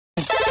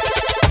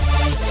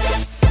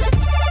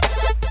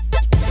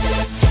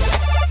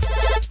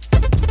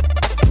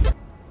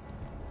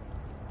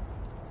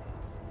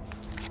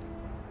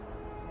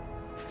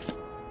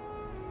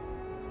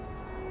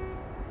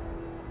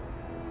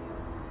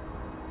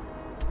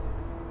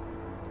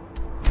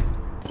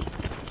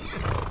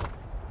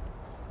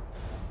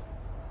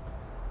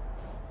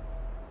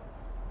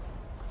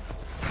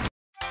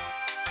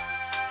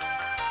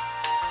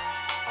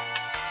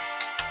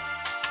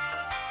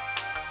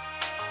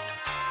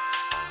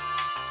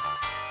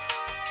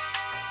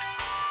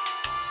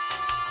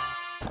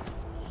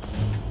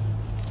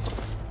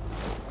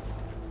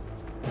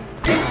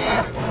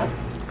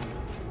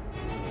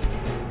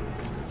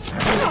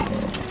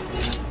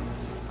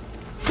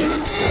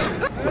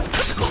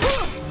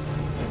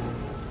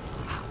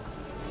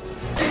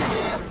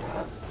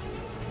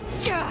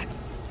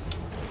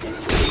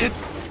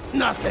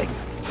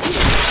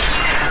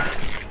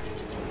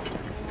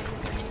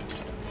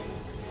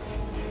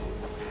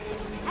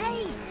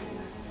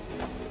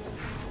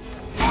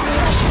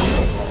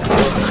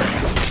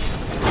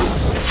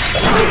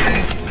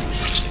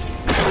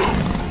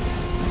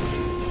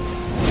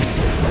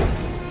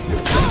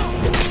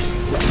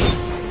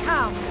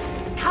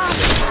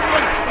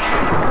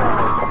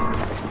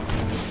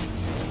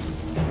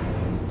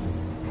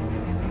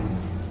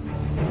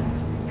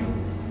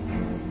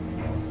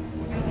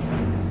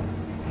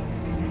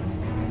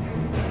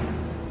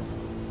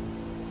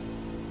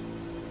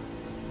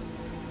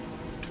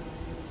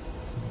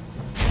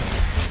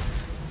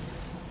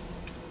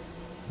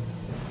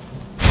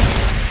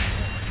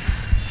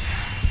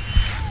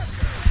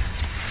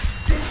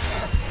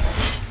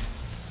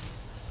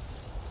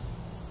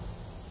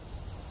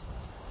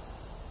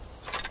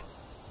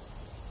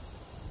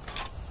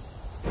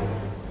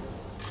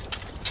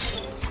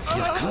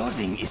Your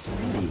clothing is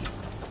silly.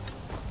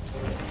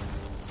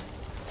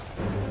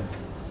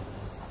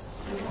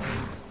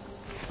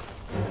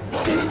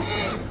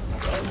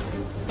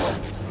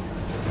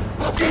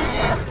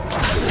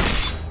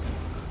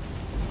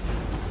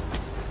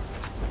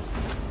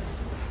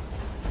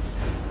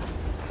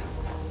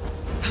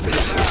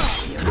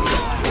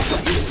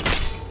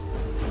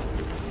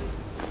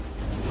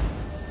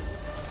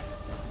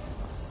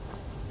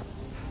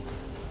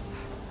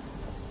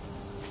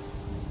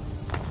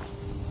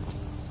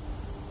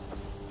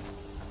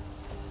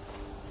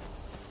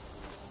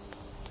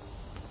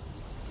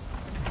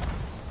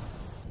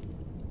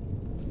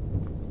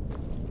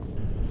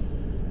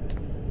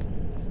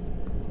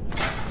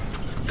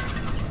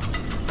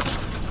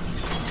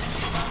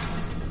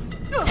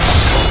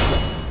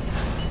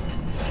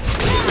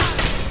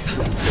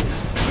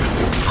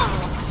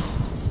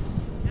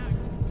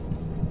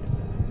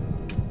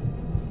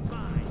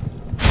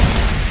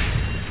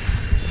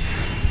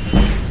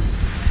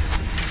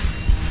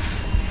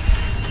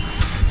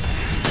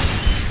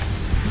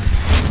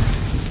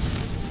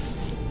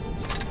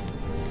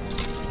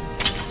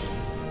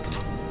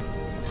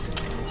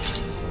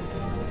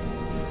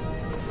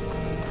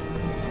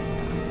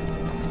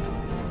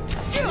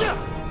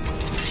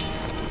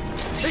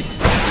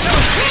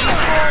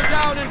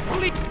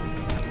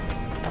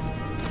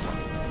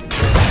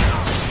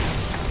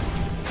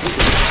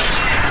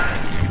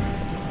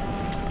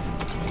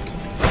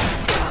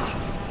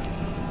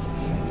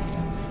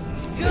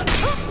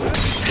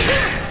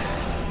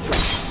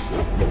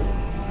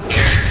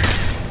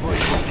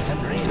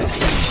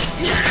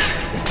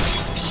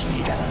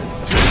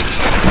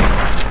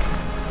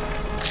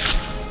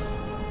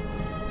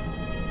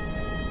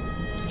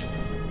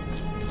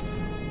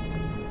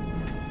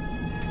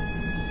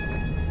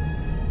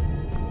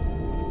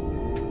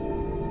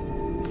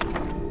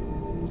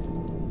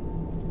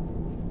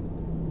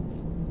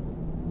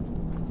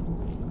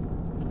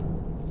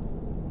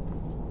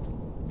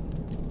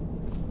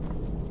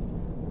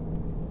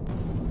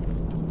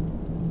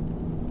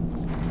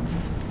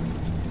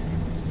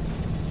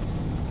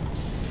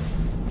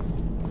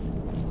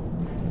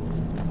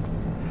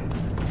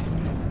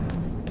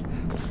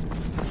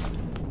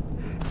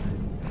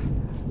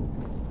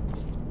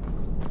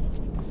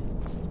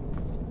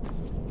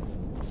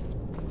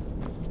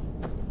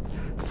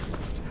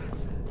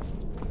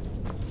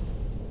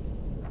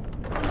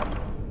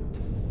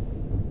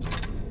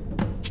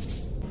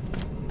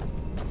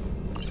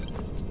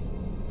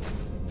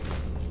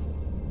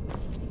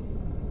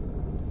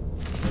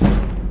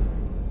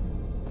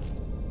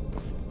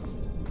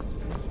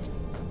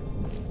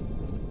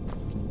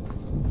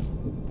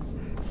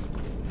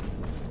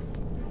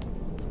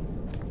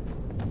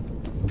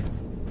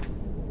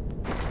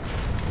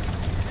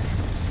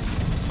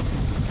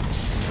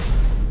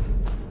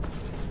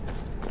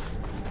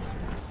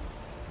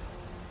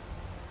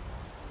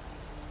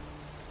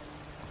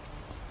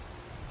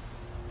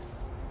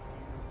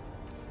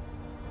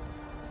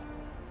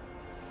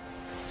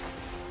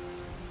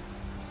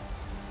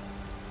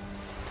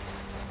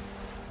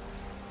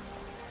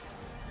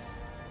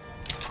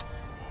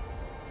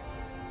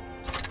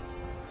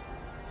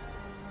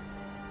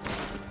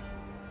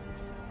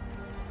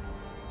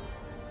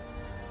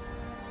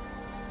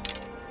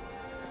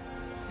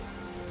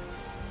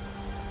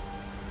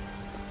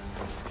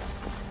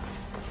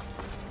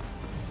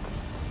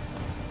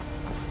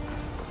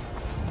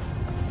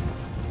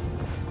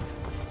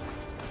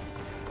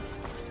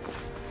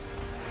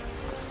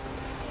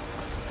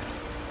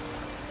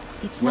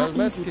 It's not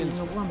easy being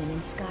a woman in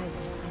Skyrim,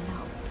 I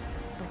know.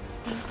 But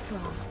stay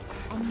strong,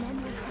 and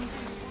men will come to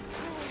respect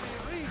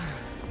you.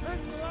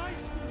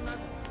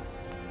 Enlightenment!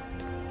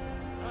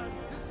 And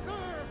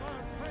deserve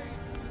our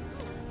praise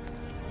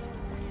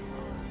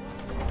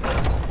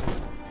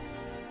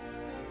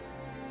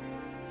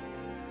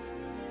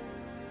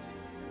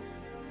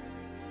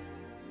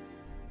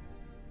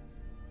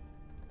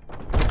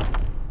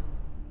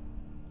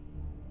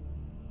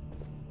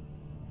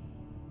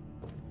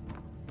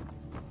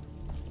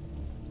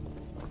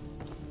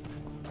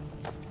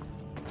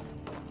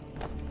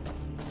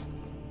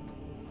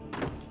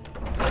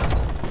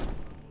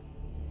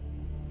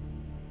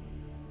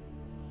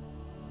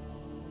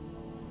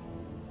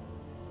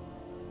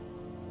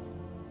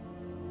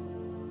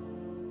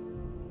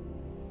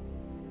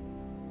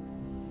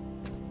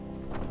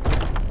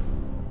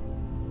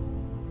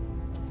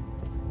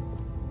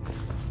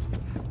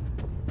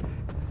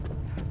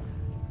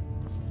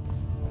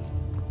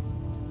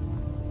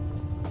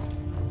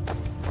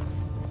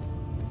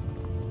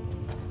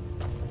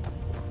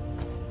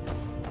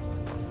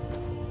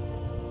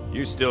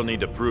You still need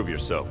to prove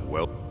yourself,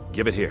 well,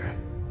 give it here.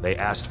 They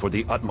asked for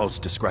the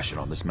utmost discretion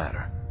on this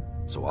matter,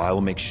 so I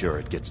will make sure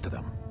it gets to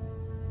them.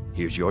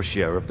 Here's your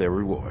share of their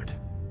reward.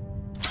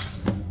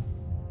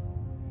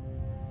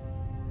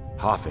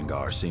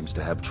 Hoffingar seems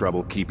to have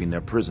trouble keeping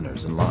their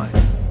prisoners in line.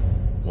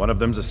 One of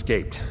them's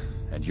escaped,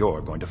 and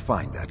you're going to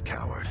find that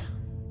coward.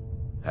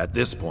 At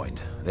this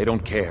point, they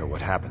don't care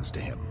what happens to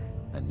him,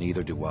 and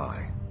neither do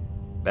I.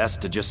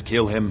 Best to just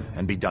kill him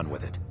and be done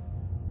with it.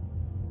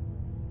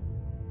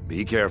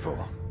 Be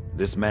careful.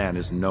 This man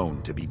is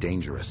known to be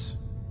dangerous.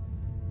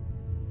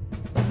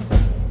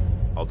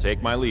 I'll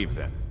take my leave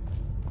then.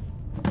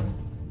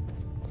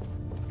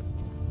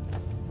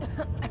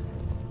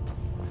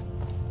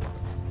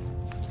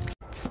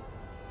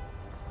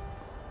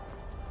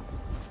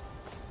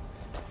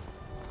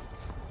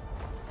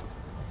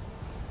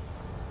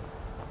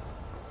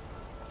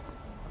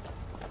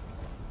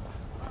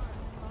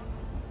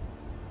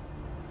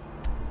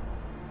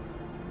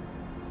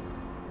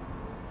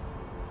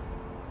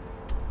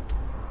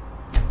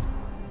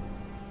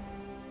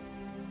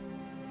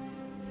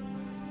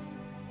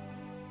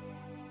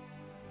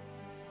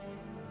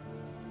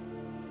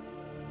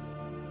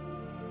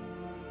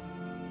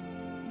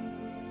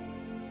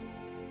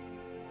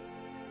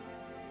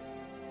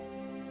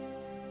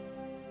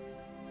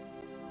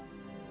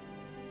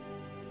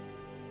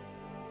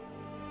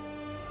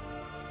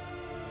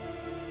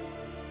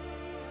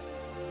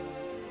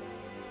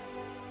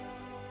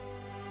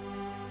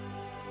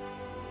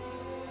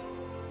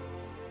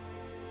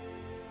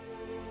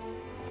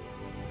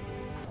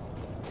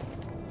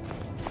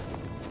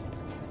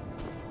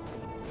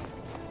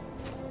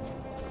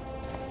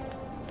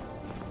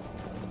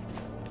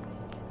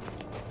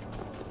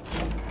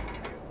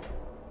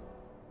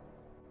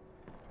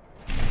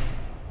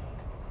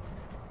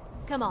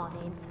 Come on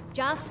in.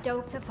 Just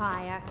stoke the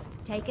fire.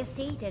 Take a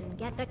seat and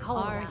get the coal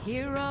Our out.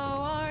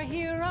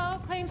 hero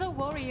claims a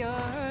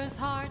warrior's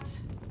heart.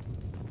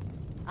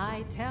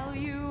 I tell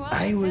you,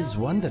 I was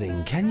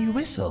wondering, can you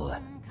whistle?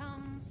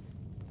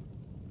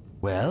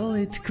 Well,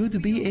 it could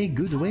be a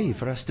good way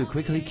for us to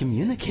quickly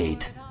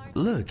communicate.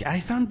 Look, I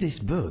found this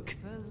book.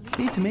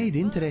 It made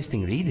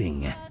interesting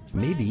reading.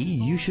 Maybe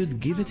you should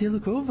give it a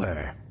look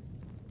over.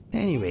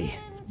 Anyway,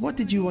 what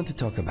did you want to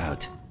talk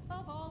about?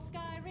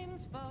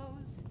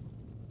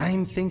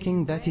 I'm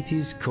thinking that it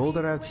is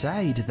colder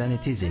outside than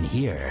it is in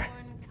here.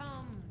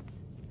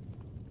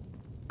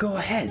 Go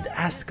ahead,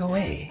 ask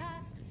away.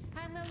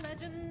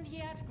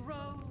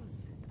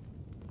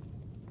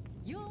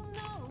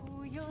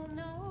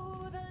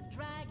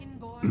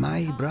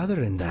 My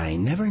brother and I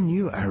never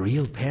knew our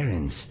real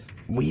parents.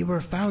 We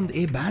were found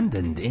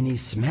abandoned in a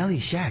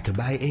smelly shack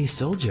by a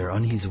soldier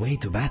on his way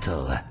to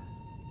battle.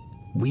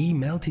 We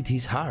melted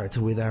his heart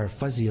with our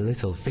fuzzy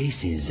little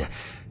faces,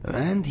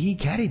 and he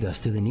carried us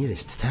to the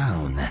nearest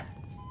town.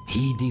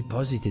 He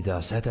deposited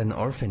us at an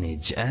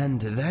orphanage, and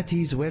that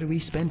is where we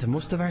spent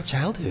most of our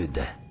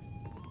childhood.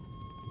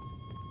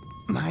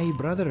 My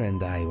brother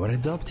and I were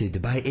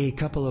adopted by a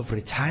couple of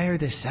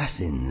retired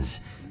assassins.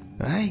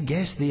 I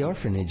guess the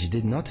orphanage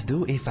did not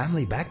do a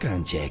family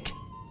background check.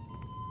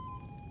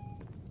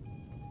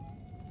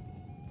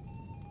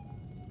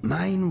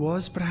 Mine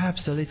was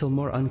perhaps a little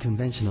more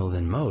unconventional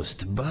than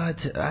most,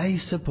 but I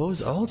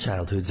suppose all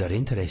childhoods are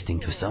interesting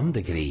to some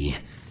degree.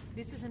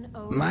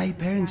 My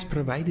parents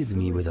provided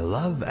me with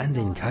love and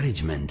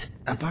encouragement.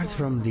 Apart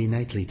from the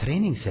nightly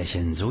training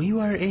sessions, we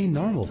were a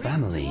normal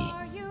family.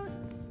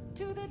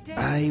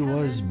 I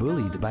was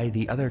bullied by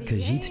the other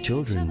Khajiit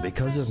children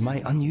because of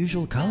my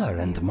unusual color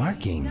and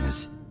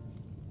markings.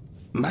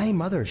 My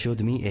mother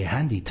showed me a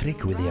handy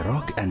trick with a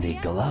rock and a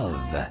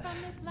glove.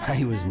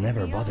 I was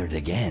never bothered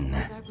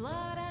again.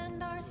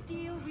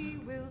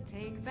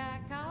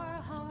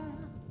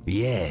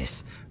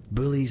 Yes,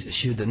 bullies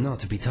should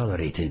not be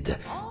tolerated.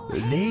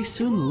 They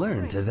soon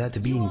learned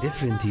that being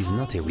different is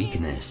not a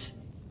weakness.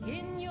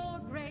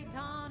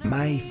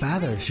 My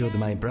father showed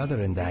my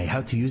brother and I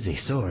how to use a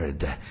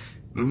sword.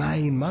 My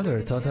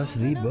mother taught us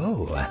the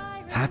bow.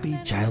 Happy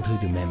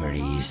childhood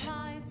memories.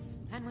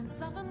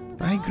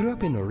 I grew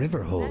up in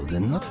Riverhold,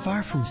 not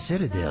far from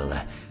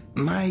Cyrodiil.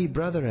 My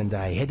brother and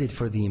I headed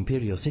for the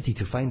Imperial City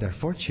to find our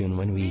fortune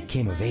when we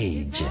came of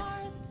age.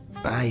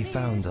 I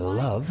found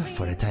love,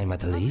 for a time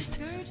at least.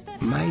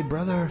 My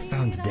brother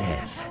found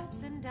death.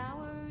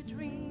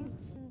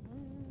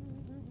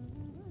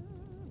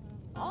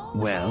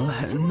 Well,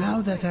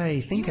 now that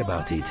I think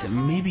about it,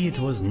 maybe it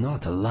was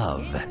not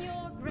love.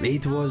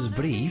 It was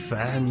brief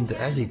and,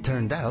 as it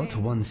turned out,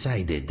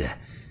 one-sided.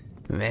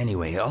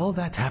 Anyway, all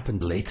that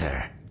happened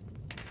later.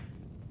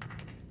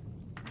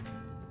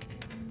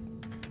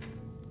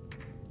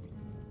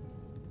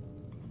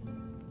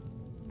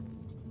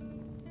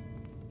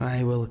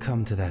 I will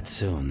come to that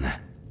soon.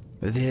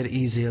 There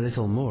is a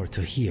little more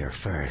to hear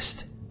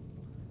first.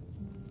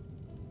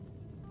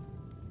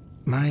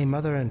 My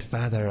mother and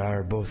father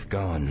are both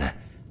gone.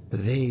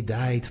 They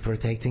died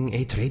protecting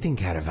a trading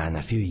caravan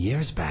a few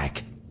years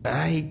back.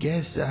 I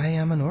guess I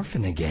am an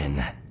orphan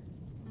again.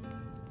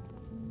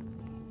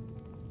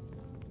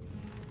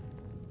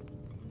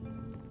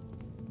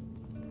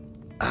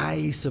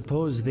 I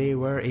suppose they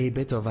were a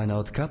bit of an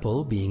odd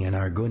couple, being an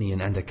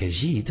Argonian and a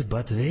Khajiit,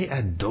 but they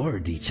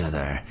adored each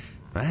other,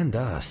 and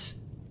us.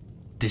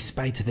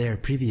 Despite their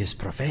previous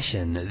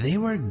profession, they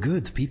were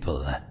good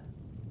people.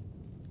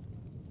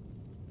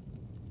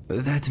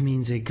 That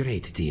means a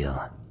great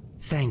deal.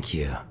 Thank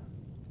you.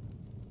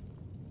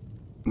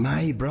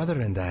 My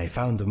brother and I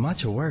found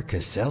much work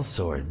as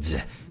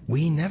sellswords.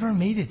 We never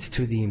made it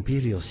to the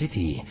Imperial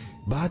City,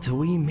 but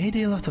we made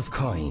a lot of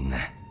coin.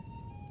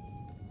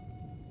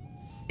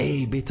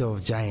 A bit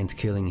of giant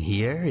killing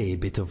here, a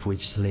bit of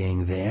witch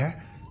slaying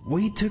there.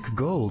 We took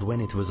gold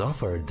when it was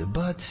offered,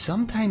 but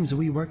sometimes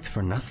we worked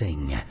for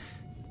nothing.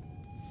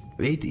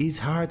 It is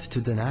hard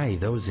to deny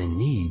those in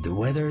need,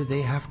 whether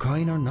they have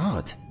coin or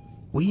not.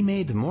 We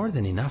made more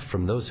than enough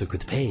from those who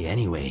could pay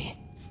anyway.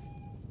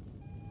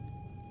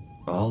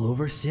 All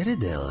over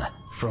Cyrodiil,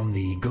 from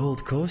the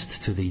Gold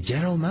Coast to the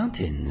Gerald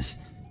Mountains.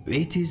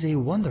 It is a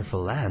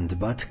wonderful land,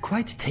 but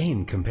quite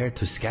tame compared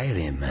to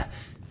Skyrim.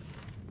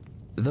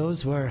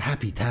 Those were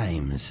happy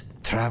times,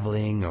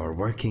 traveling or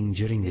working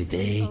during the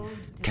day,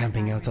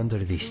 camping out under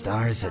the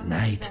stars at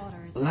night.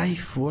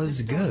 Life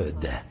was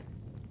good.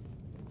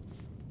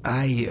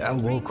 I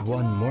awoke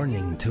one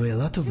morning to a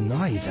lot of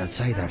noise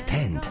outside our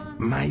tent.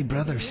 My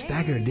brother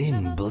staggered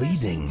in,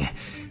 bleeding,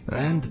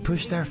 and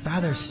pushed our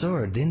father's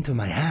sword into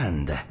my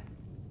hand.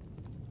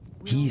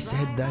 He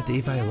said that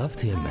if I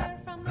loved him,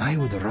 I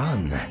would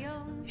run.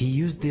 He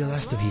used the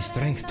last of his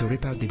strength to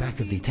rip out the back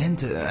of the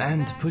tent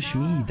and push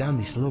me down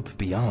the slope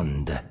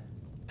beyond.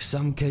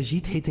 Some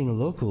Khajiit-hating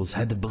locals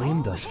had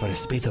blamed us for a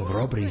spate of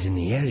robberies in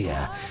the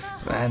area,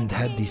 and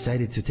had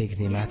decided to take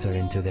the matter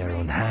into their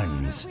own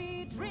hands.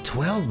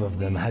 12 of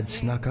them had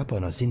snuck up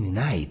on us in the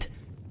night.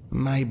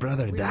 My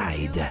brother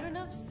died,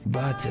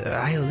 but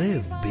I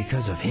live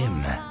because of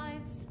him.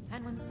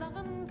 And when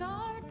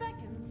Sovngarde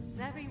beckons,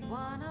 every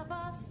one of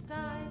us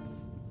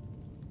dies.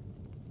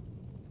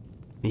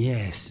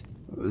 Yes,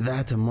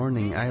 that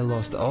morning I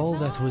lost all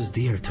that was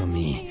dear to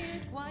me.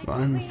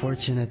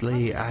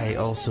 Unfortunately, I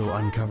also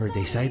uncovered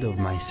a side of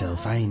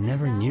myself I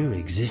never knew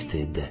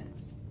existed.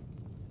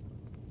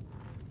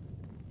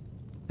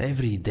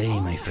 Every day,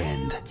 my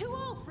friend.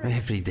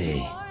 Every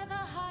day.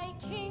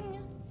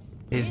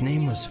 His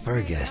name was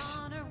Fergus.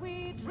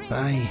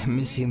 I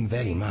miss him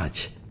very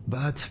much,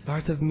 but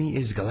part of me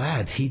is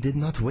glad he did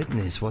not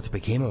witness what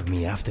became of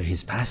me after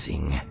his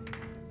passing.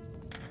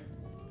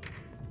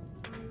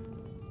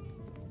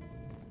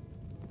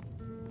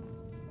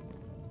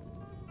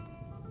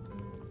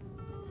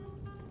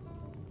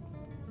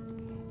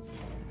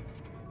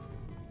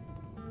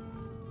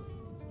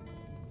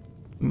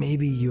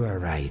 Maybe you are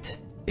right.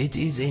 It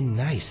is a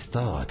nice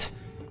thought,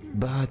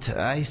 but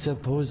I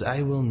suppose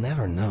I will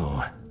never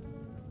know.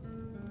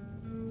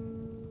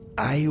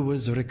 I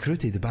was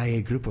recruited by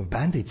a group of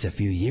bandits a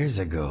few years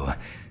ago.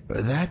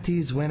 That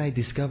is when I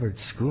discovered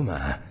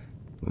skooma.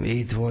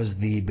 It was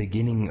the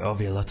beginning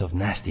of a lot of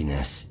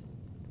nastiness.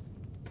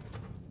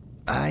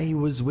 I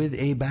was with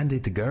a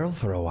bandit girl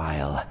for a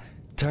while.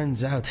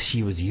 Turns out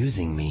she was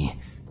using me.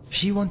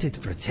 She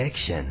wanted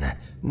protection,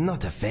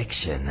 not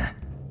affection.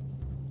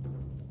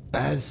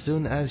 As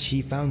soon as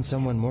she found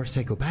someone more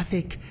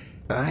psychopathic,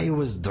 I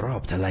was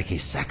dropped like a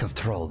sack of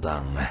troll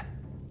dung.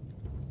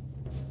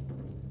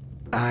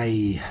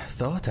 I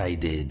thought I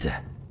did.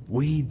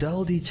 We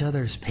dulled each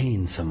other's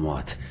pain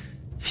somewhat.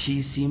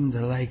 She seemed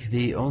like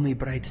the only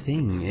bright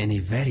thing in a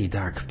very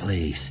dark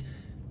place.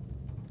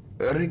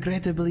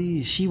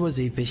 Regrettably, she was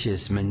a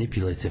vicious,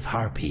 manipulative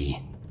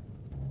harpy.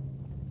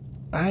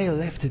 I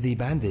left the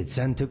bandits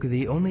and took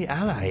the only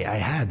ally I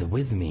had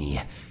with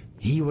me.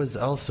 He was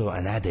also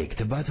an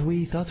addict, but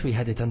we thought we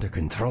had it under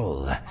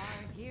control.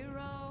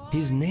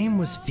 His name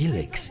was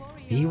Felix.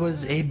 He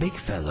was a big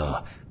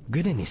fellow,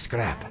 good in his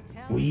scrap.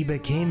 We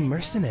became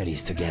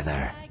mercenaries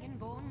together.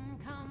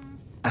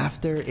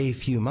 After a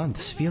few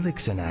months,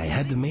 Felix and I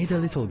had made a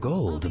little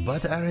gold,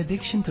 but our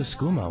addiction to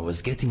skooma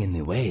was getting in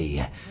the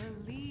way.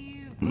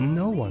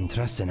 No one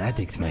trusts an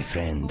addict, my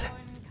friend.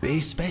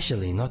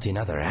 Especially not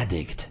another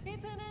addict.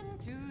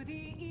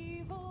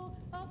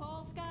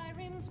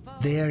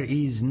 There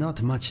is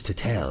not much to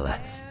tell.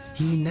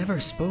 He never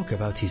spoke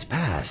about his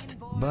past,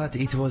 but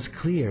it was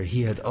clear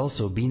he had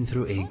also been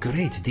through a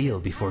great deal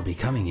before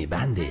becoming a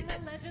bandit.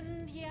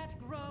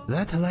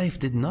 That life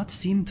did not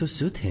seem to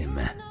suit him.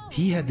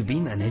 He had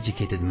been an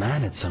educated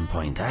man at some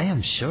point, I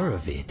am sure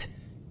of it.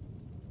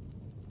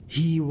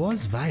 He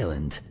was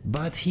violent,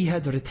 but he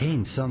had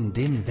retained some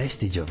dim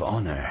vestige of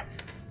honor.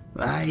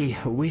 I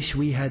wish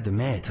we had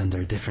met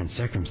under different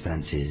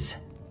circumstances.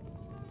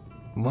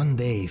 One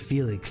day,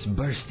 Felix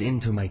burst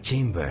into my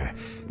chamber.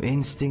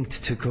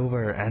 Instinct took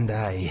over and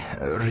I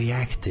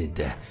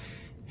reacted.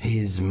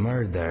 His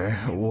murder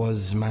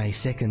was my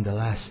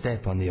second-to-last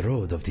step on the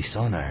road of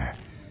dishonor.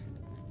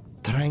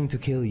 Trying to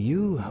kill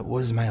you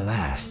was my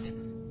last.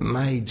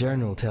 My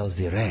journal tells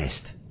the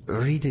rest.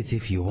 Read it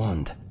if you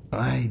want.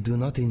 I do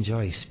not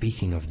enjoy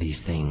speaking of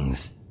these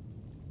things.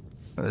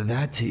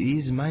 That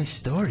is my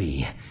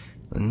story.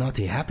 Not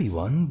a happy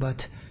one,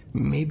 but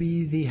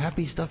maybe the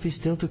happy stuff is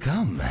still to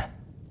come.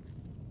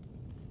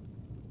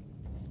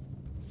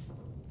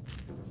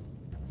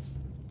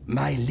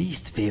 My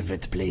least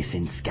favorite place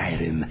in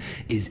Skyrim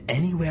is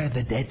anywhere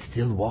the dead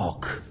still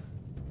walk.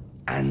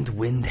 And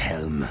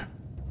Windhelm.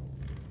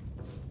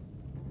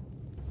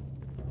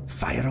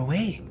 Fire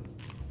away.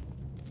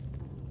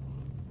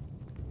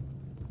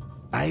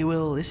 I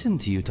will listen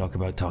to you talk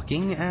about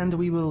talking, and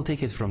we will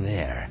take it from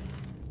there.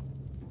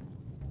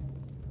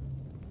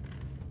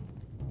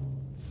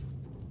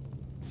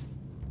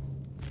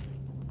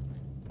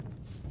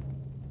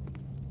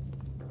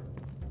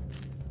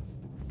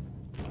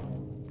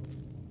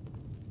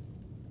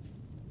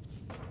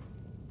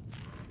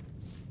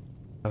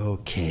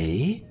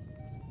 Okay.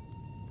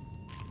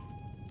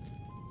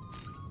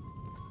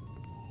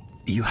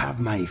 You have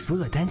my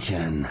full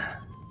attention.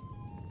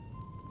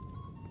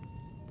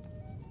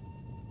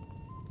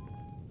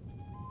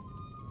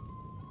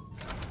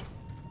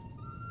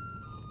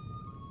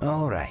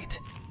 All right.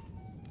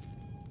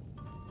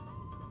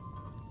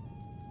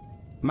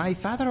 My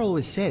father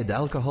always said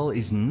alcohol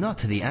is not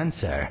the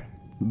answer,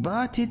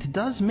 but it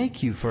does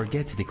make you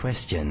forget the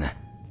question.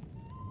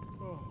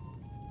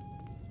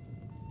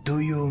 Do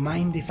you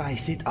mind if I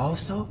sit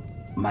also?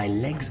 My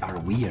legs are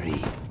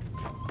weary.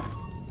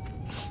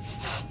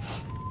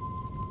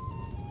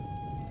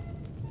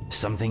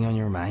 Something on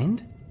your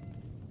mind?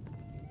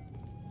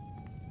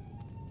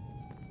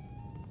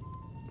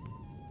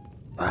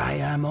 I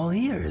am all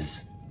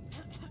ears.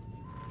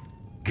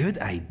 Good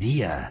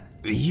idea.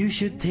 You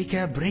should take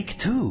a break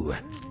too.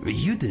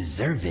 You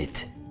deserve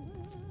it.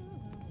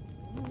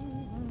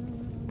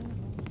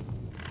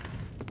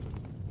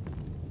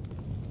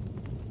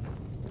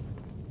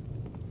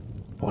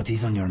 What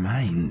is on your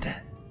mind?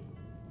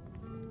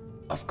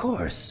 Of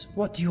course.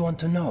 What do you want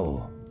to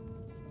know?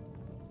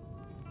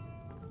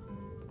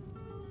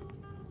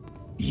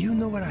 You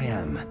know where I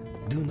am.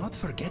 Do not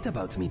forget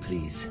about me,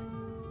 please.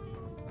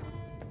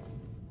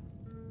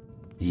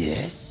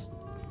 Yes?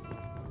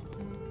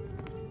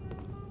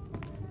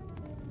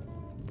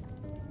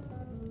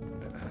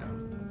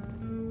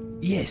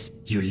 Yes,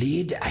 you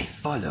lead, I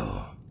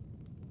follow.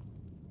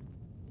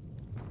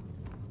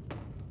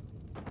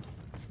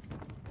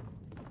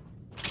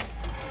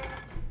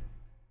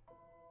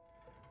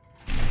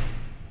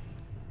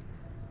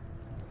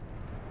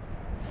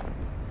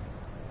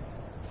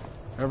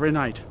 Every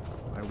night,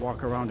 I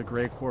walk around the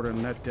Grey Quarter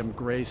and let them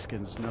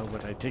greyskins know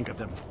what I think of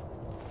them.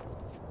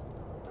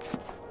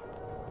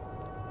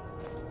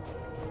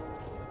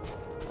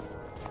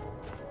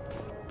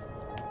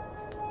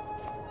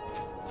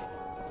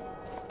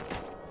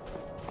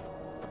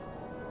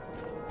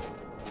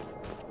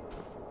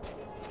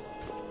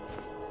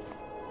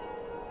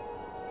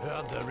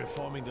 Heard they're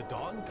reforming the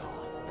Dawn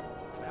Guard.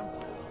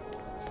 Vampires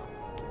or something.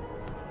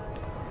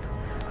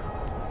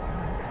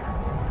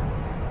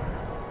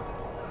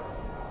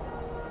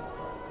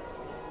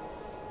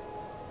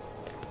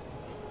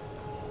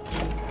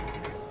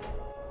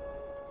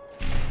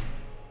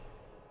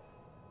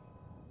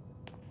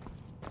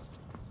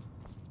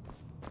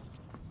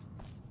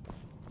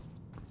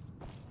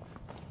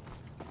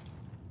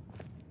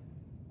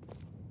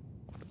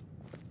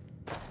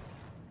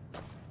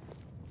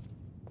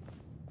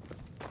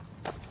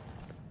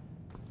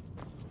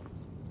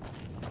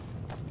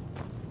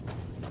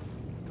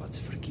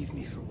 Forgive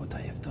me for what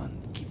I have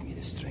done. Give me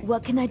the strength.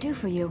 What can I do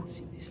for you?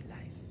 In this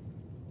life.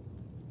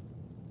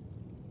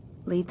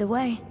 Lead the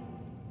way.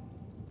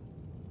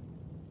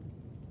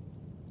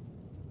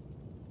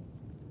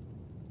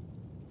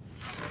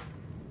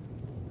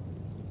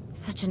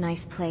 Such a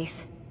nice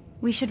place.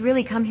 We should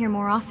really come here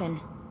more often.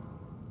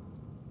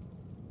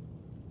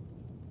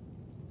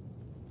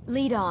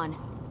 Lead on.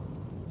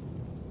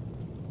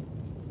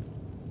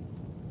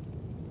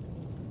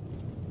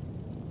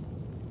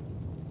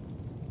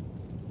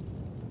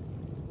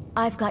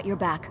 I've got your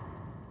back.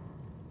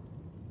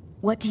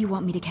 What do you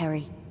want me to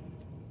carry?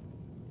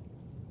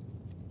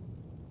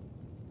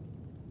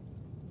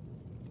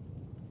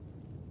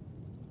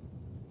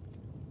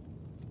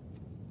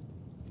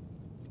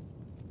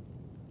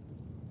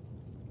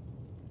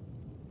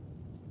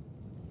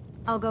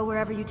 I'll go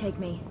wherever you take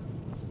me.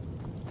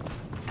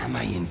 Am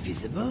I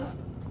invisible?